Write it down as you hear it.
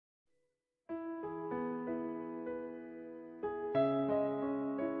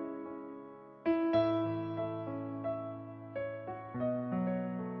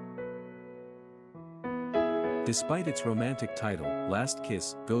Despite its romantic title, Last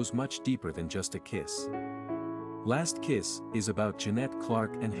Kiss goes much deeper than just a kiss. Last Kiss is about Jeanette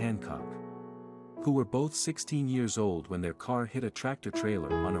Clark and Hancock, who were both 16 years old when their car hit a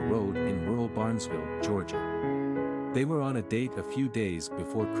tractor-trailer on a road in rural Barnesville, Georgia. They were on a date a few days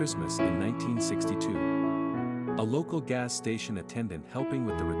before Christmas in 1962. A local gas station attendant helping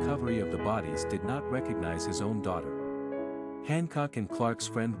with the recovery of the bodies did not recognize his own daughter. Hancock and Clark's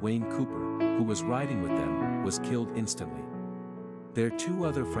friend Wayne Coachran, who was riding with them, was killed instantly. Their two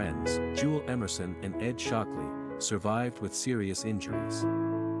other friends, Jewel Emerson and Ed Shockley, survived with serious injuries.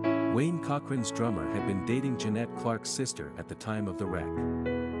 Wayne Cochran's drummer had been dating Jeanette Clark's sister at the time of the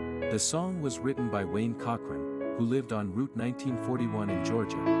wreck. The song was written by Wayne Coachran, who lived on Route 1941 in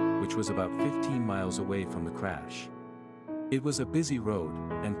Georgia, which was about 15 miles away from the crash. It was a busy road,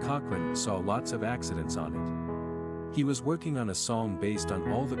 and Cochran saw lots of accidents on it. He was working on a song based on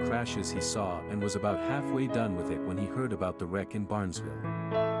all the crashes he saw and was about halfway done with it when he heard about the wreck in Barnesville.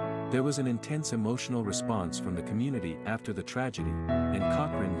 There was an intense emotional response from the community after the tragedy, and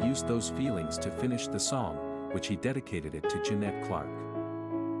Cochran used those feelings to finish the song, which he dedicated it to Jeanette Clark.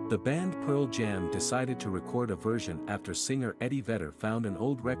 The band Pearl Jam decided to record a version after singer Eddie Vedder found an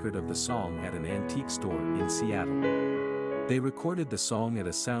old record of the song at an antique store in Seattle. They recorded the song at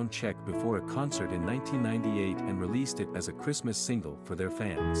a sound check before a concert in 1998 and released it as a Christmas single for their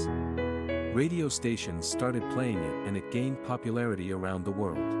fans. Radio stations started playing it and it gained popularity around the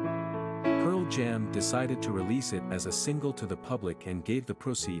world. Pearl Jam decided to release it as a single to the public and gave the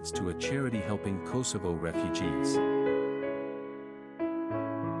proceeds to a charity helping Kosovo refugees.